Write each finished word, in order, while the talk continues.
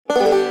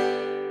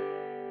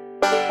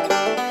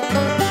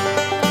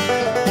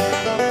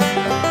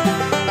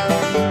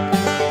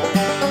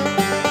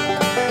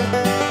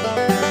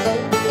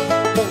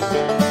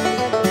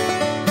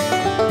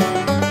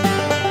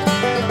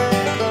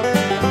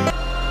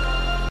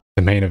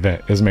The main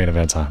event. It's main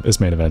event time.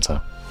 It's main event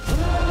time.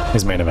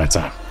 It's main event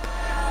time.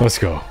 Let's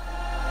go.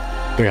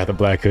 We got the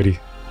black hoodie.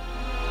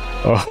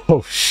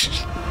 Oh shit.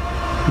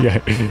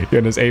 Yeah,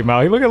 in this 8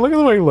 Mile. Look at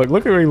the way he look.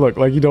 Look at the way he look.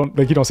 Like you don't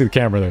see the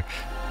camera there.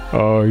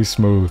 Oh, he's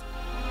smooth.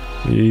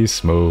 He's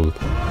smooth. Look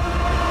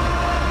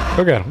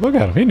at him. Look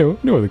at him. He knew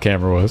where the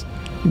camera was.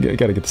 You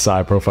gotta get the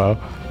side profile.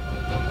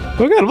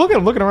 Look at him. Look at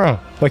him looking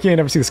around. Like he ain't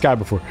never seen the sky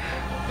before.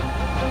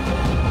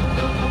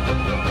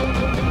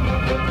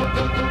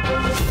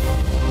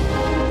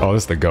 Oh,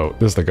 this is the GOAT.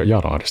 This is the GOAT.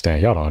 Y'all don't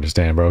understand. Y'all don't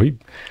understand, bro.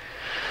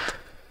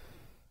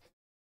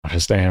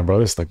 Understand, bro.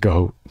 This is the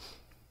GOAT.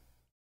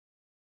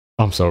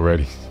 I'm so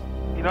ready.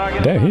 You know,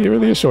 dang, he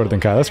really is shorter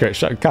than Kai. That's great.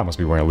 Kai must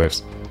be wearing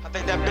lifts. I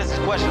think that business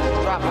question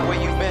is dropping where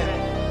you've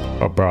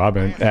been. Oh, bro, I've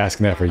been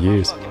asking that for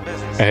years.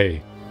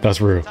 Hey, that's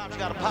real.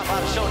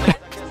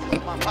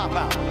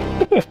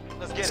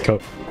 Let's go.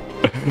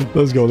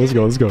 Let's go. Let's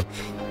go. Let's go.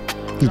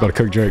 He's about to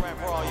cook Drake.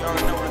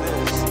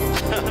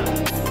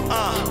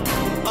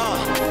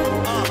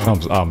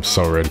 I'm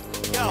so ready.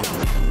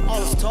 All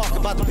this talk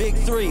about the big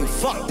three.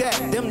 Fuck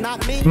that. Them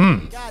not me.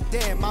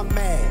 Goddamn, I'm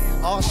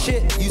mad. All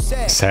shit you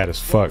said. Sad as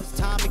fuck. It's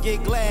time to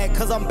get glad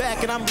cause I'm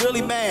back and I'm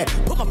really mad.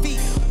 Put my feet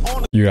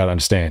on the You gotta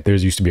understand, there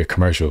used to be a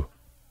commercial.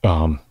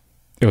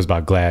 It was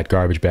about Glad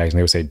garbage bags, and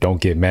they would say,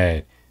 "Don't get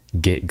mad,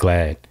 get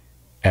glad."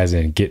 As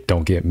in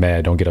don't get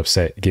mad, don't get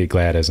upset, get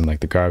glad, as in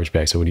like the garbage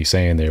bag. So what he's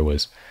saying there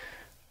was,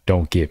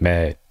 don't get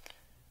mad.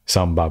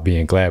 Something about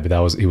being glad,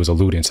 but he was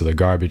alluding to the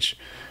garbage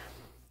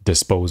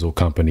disposal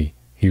company.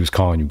 He was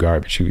calling you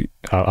garbage.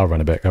 I'll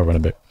run it back. I'll run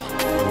it back.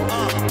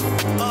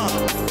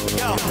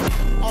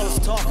 all this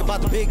talk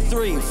about the big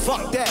three.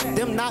 Fuck that.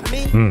 Them not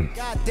me.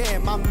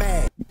 Goddamn, I'm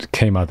mad.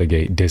 Came out the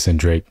gate dissing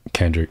Drake,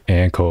 Kendrick,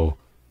 and Cole.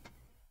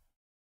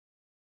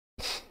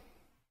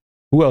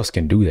 Who else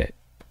can do that?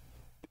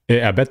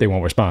 Yeah, I bet they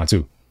won't respond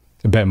too.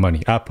 I bet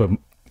money. I put.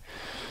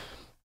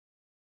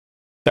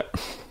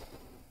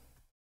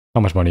 How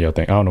much money y'all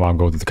think? I don't know why I'm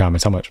going through the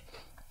comments. How much?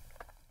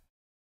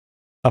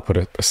 I put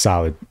a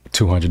solid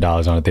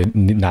 $200 on it. They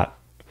not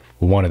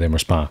one of them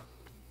respond.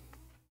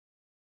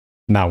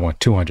 Not one.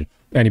 200.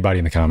 Anybody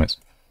in the comments?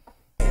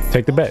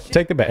 Take the bet.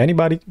 Take the bet.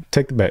 Anybody?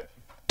 Take the bet.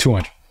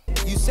 200.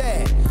 You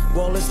said,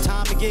 well, it's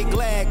time to get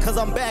glad cause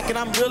I'm back and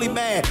I'm really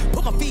mad.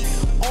 Put my feet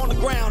on the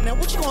ground. Now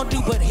what you gonna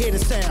do but hear the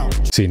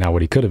sound? See, now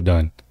what he could have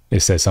done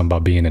is said something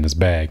about being in his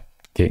bag,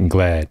 getting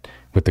glad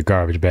with the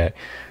garbage bag,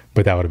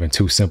 but that would have been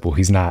too simple.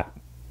 He's not.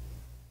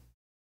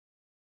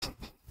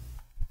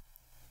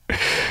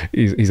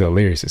 He's a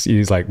lyricist.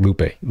 He's like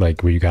Lupe,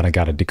 like where you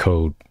gotta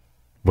decode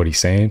what he's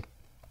saying,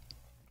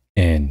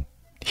 and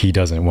he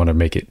doesn't want to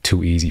make it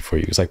too easy for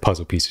you. It's like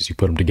puzzle pieces. You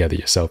put them together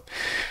yourself,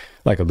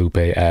 like a Lupe,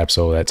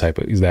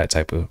 Absol, he's that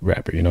type of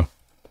rapper, you know.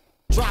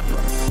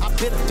 Droppa, I've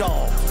been a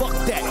dog. Fuck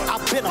that,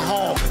 I've been a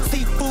hog.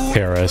 Seafood.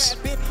 Paris.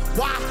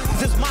 Why?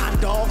 This is my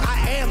dog.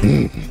 I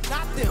am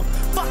not them.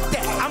 Fuck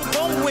that. I'm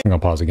going. I'm gonna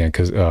pause again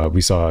because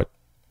we saw it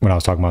when I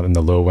was talking about in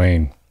the Lil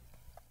Wayne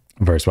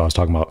verse where I was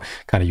talking about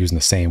kind of using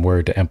the same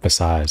word to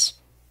emphasize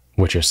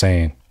what you're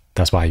saying.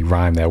 That's why he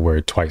rhymed that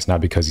word twice,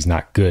 not because he's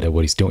not good at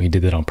what he's doing. He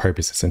did it on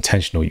purpose. It's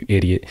intentional, you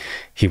idiot.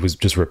 He was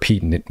just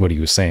repeating it, what he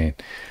was saying.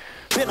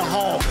 Been a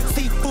hog.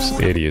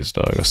 Seafood. Idiots,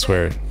 dog, I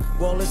swear.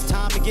 Well, it's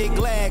time to get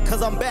glad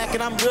cause I'm back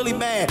and I'm really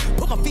mad.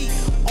 Put my feet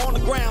on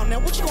the ground.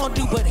 Now what you gonna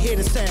do but hear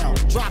the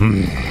sound? Drop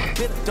it.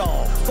 Been a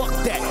dog. Fuck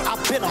that.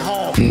 I've been a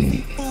hog.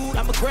 Seafood.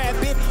 I'ma grab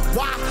it.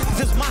 Why?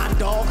 This is my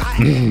dog. I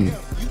am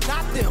them. You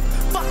not them.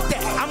 Fuck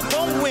that. I'm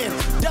gonna win.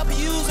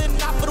 W's and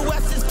not for the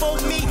West is for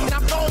me and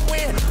I'm gonna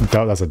win.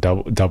 That's a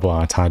double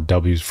on time.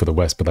 W's for the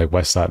West, but like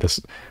West Side, this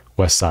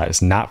West Side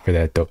is not for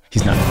that though.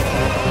 He's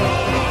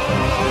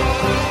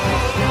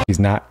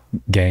not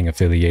gang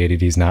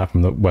affiliated. He's not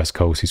from the West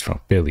Coast. He's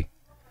from Philly.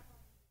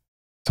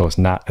 So it's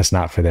not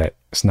for that.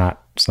 It's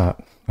not,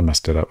 I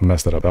messed it up.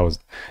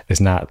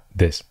 It's not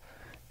this.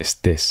 It's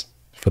this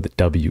for the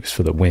W's,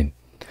 for the win.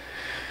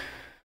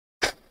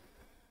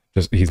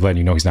 Just, he's letting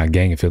you know he's not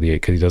gang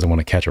affiliated because he doesn't want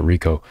to catch a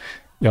Rico.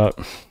 Y'all.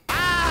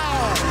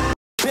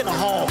 Been a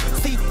hog.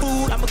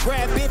 Seafood. I'ma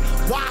grab it.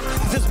 Why?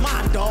 This is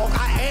my dog.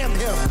 I am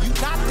him. You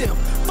not them.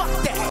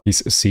 Fuck that.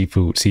 He's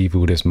seafood.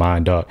 Seafood is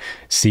mine, dog.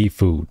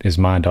 Seafood is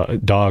mine,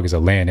 dog. Dog is a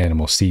land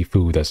animal.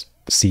 Seafood, that's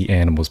sea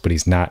animals, but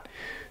he's not,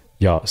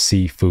 y'all,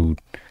 seafood,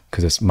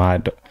 because it's my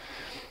dog.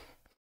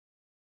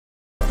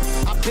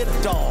 I've been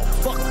a dog.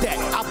 Fuck that.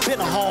 I've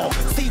been a hog.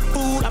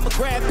 Seafood. I'ma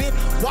grab it.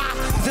 Why?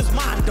 This is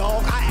my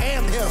dog. I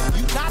am him.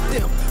 You not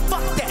them.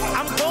 Fuck that.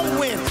 I'm gonna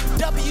win.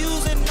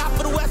 W's and not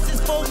for the West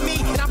is for me,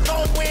 and I'm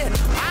gonna win.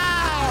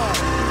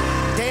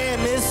 Ow! Damn,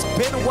 it's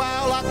been a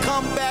while. I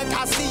come back.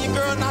 I see your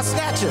girl and I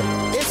snatch her.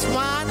 It's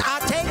mine. I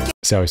take it.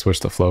 See how he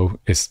switched the flow?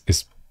 It's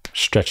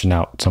stretching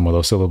out some of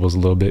those syllables a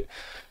little bit.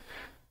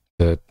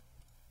 Because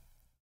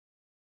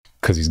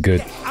he's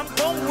good. I'm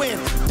gonna win.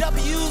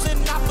 W's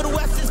and not for the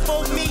West is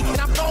for me, and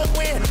I'm gonna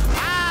win.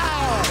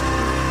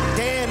 Ow!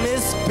 Damn,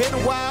 it's been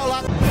a while.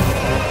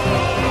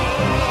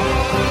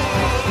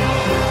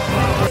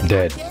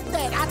 Dead.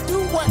 I do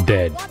what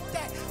Dead. I want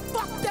that.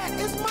 Fuck that.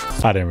 It's my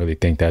I didn't really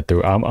think that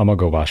through. I'm gonna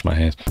go wash my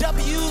hands.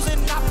 W's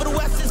and not for the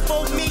West is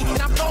for me,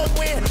 and I'm gonna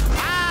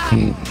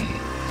win.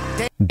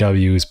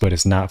 W's, but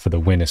it's not for the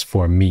win, it's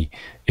for me.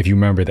 If you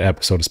remember the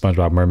episode of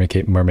SpongeBob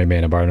Mermaid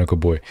Man and Barnacle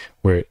Boy,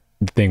 where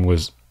the thing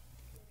was,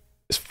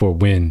 it's for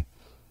win,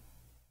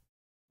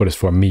 but it's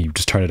for me. You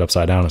just turn it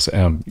upside down. It's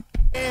M.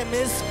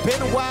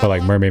 But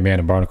like Mermaid Man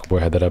and Barnacle Boy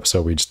had that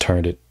episode where you just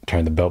turned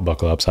the belt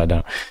buckle upside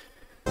down.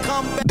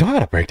 Do I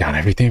gotta break down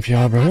everything for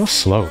y'all, bro? You're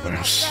slow, bro.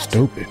 I'm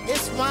stupid.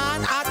 It's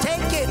mine. I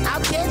take it. I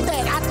get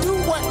that. I do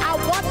what I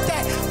want.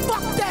 That.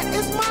 Fuck that.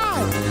 It's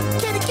mine.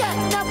 Kitty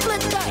cat. Now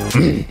flip that.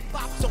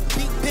 Bops on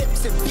beat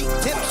pips and beat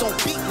tips on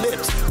beat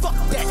lips. Fuck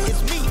that.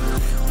 It's me,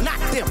 not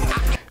them.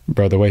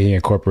 Bro, the way he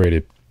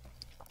incorporated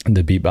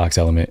the beatbox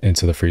element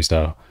into the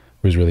freestyle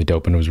was really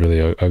dope, and it was really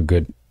a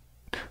good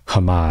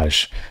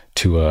homage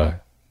to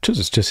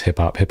just hip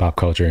hop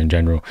culture in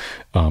general,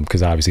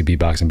 because obviously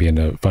beatboxing being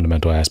a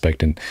fundamental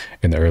aspect in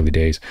the early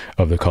days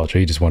of the culture,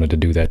 he just wanted to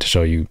do that to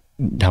show you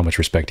how much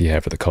respect he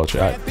had for the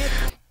culture.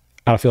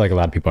 I feel like a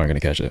lot of people aren't gonna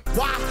catch it.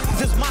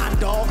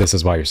 This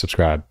is why you're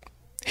subscribed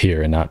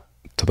here and not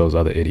to those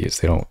other idiots.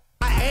 They don't.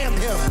 I am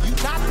him, you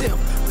not them.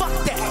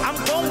 Fuck that,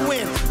 I'm gonna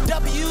win.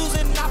 W's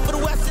and not for the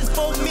West is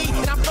for me,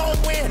 and I'm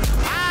gonna win.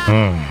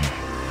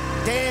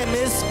 Damn,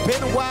 it's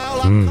been a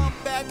while. I come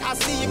back, I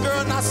see your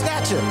girl and I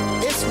snatch her.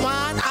 It's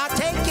mine, I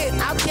take it,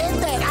 I get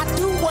that. I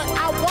do what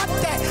I want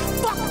that.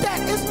 Fuck that,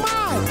 it's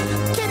mine.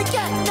 Kitty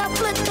cat, now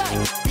flip that.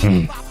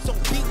 Beat bops on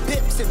beat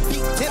pips and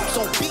beat tips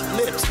on beat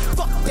lips.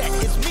 Fuck that,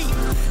 it's me,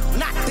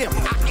 not them.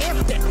 I am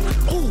them.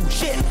 Ooh,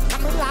 shit.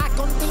 Coming like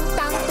on ding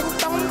dong, ding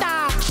dong,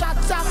 da.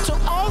 Shots out to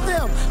all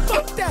them.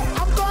 Fuck that,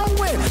 I'm gonna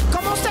win.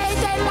 Come on, say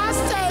they la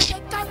say,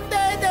 they come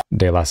there.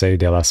 De La Say,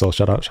 De La Soul,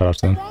 shout out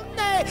to them.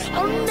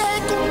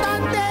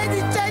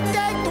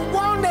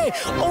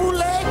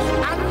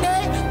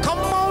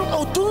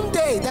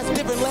 That's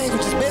different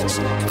languages, bitch.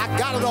 I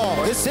got it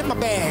all. It's in my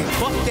bag.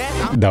 Fuck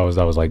that. That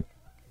was like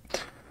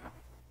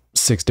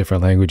 6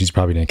 different languages. You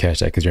probably didn't catch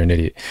that because you're an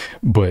idiot.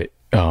 But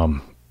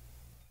that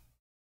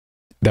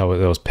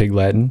was Pig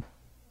Latin,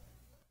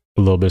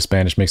 a little bit of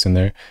Spanish mixed in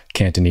there,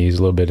 Cantonese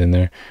a little bit in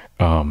there,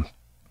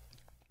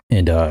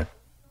 and other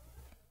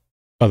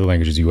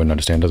languages you wouldn't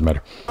understand. Doesn't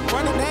matter. I'm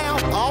running now.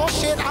 Oh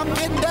shit, I'm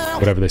getting down.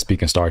 Whatever they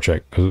speak in Star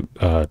Trek,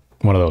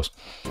 one of those.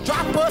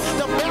 Droppa,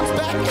 the bounce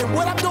back, and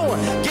what I'm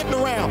doing, getting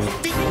around,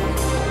 feet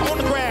on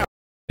the ground.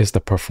 It's the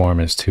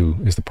performance too.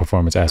 It's the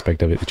performance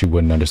aspect of it that you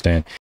wouldn't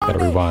understand. Gotta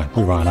rewind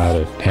how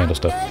to handle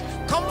stuff.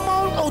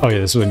 Oh yeah,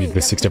 this is when you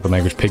the 6 different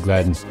languages: Pig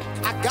Latin,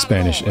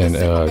 Spanish, and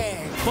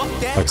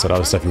like I said,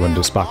 other stuff you wouldn't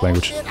do. Spock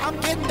language.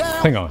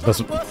 Hang on, that's.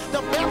 The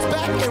bounce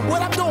back, and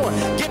what I'm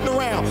doing, getting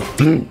around,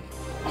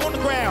 on the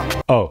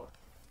ground. Oh,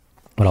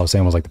 what I was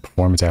saying was like the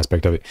performance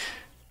aspect of it.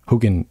 Who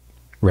can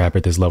rap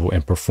at this level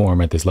and perform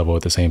at this level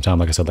at the same time?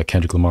 Like I said, like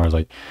Kendrick Lamar is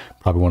like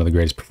probably one of the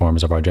greatest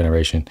performers of our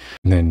generation.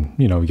 And then,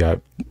 you know, we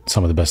got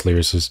some of the best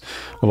lyricists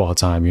of all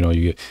time. You know,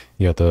 you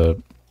got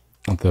the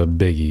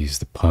Biggies,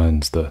 the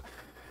Puns, the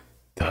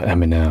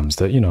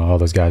Eminems, all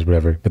those guys,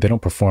 whatever. But they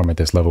don't perform at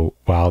this level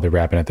while they're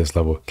rapping at this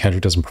level.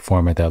 Kendrick doesn't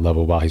perform at that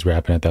level while he's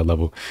rapping at that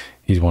level.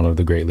 He's one of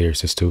the great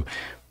lyricists too.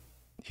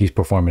 He's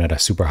performing at a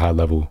super high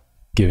level,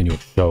 giving you a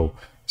show.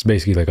 It's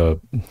basically like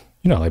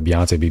like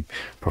Beyonce be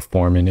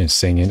performing and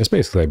singing. It's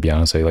basically like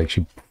Beyonce. Like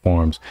she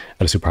performs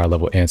at a super high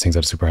level and sings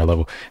at a super high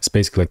level. It's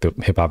basically like the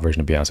hip hop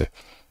version of Beyonce.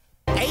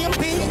 AMP,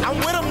 I'm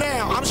with him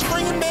now. I'm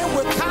stringing men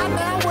with Kai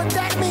now. What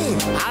that mean?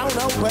 I don't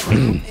know, but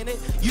I'm in it.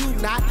 You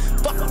not.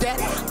 Fuck that.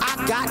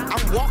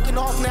 I'm walking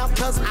off now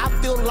because I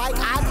feel like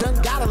I done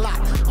got a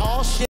lot.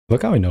 All shit.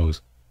 Look how he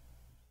knows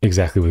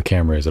exactly where the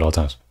camera is at all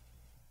times.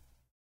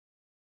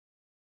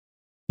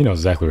 He knows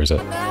exactly where it's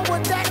at. Now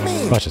what that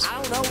mean? Watch this.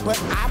 I don't know,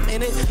 but I'm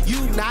in it. You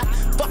not.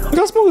 Fuck Look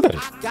how smooth that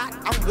is.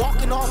 I'm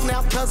walking off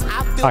now because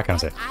I feel I can't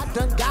say. I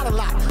done got a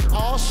lot.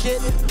 All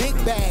shit, big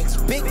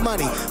bags, big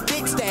money,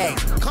 big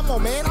stags. Come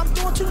on, man. I'm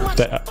doing too much.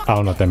 I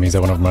don't know what that means.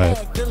 That went over my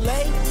head.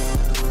 Delay.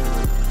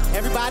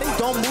 Everybody,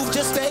 don't move,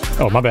 just stay.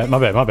 Oh, my bad.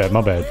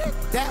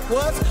 That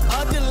was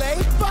a delay.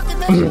 Fucking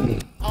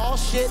man. All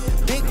shit,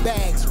 big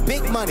bags,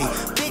 big money,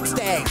 big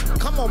stags.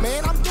 Come on,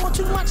 man. I'm doing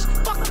too much.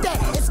 Fuck that.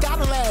 It's got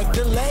a lag.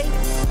 Delay.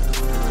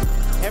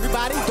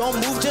 Everybody, don't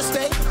move, just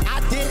stay. I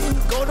didn't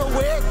go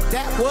nowhere.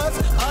 That was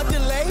a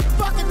delay.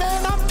 Fucking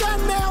man, I'm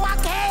done now. I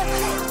can't.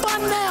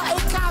 Fun now. Hey,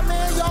 Kai,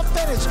 man, y'all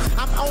finished.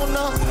 I'm on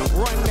the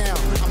run now.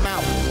 I'm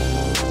out.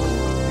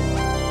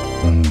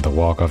 The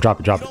walk off.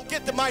 Drop it. Don't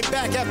get the mic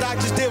back after I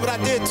just did what I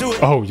did to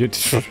it. Oh,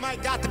 This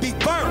mic got to be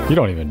burned. you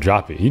don't even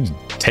drop it. He just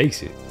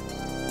takes it.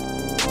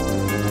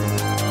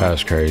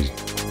 That's crazy.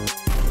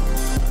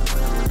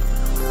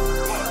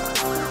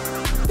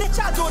 Bitch,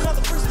 I'll do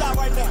another freestyle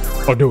right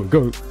now. Oh, do it.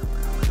 Go.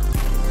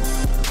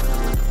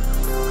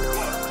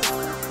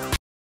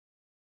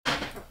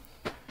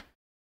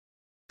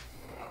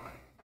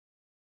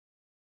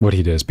 What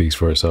he does speaks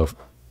for itself.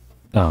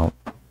 Now,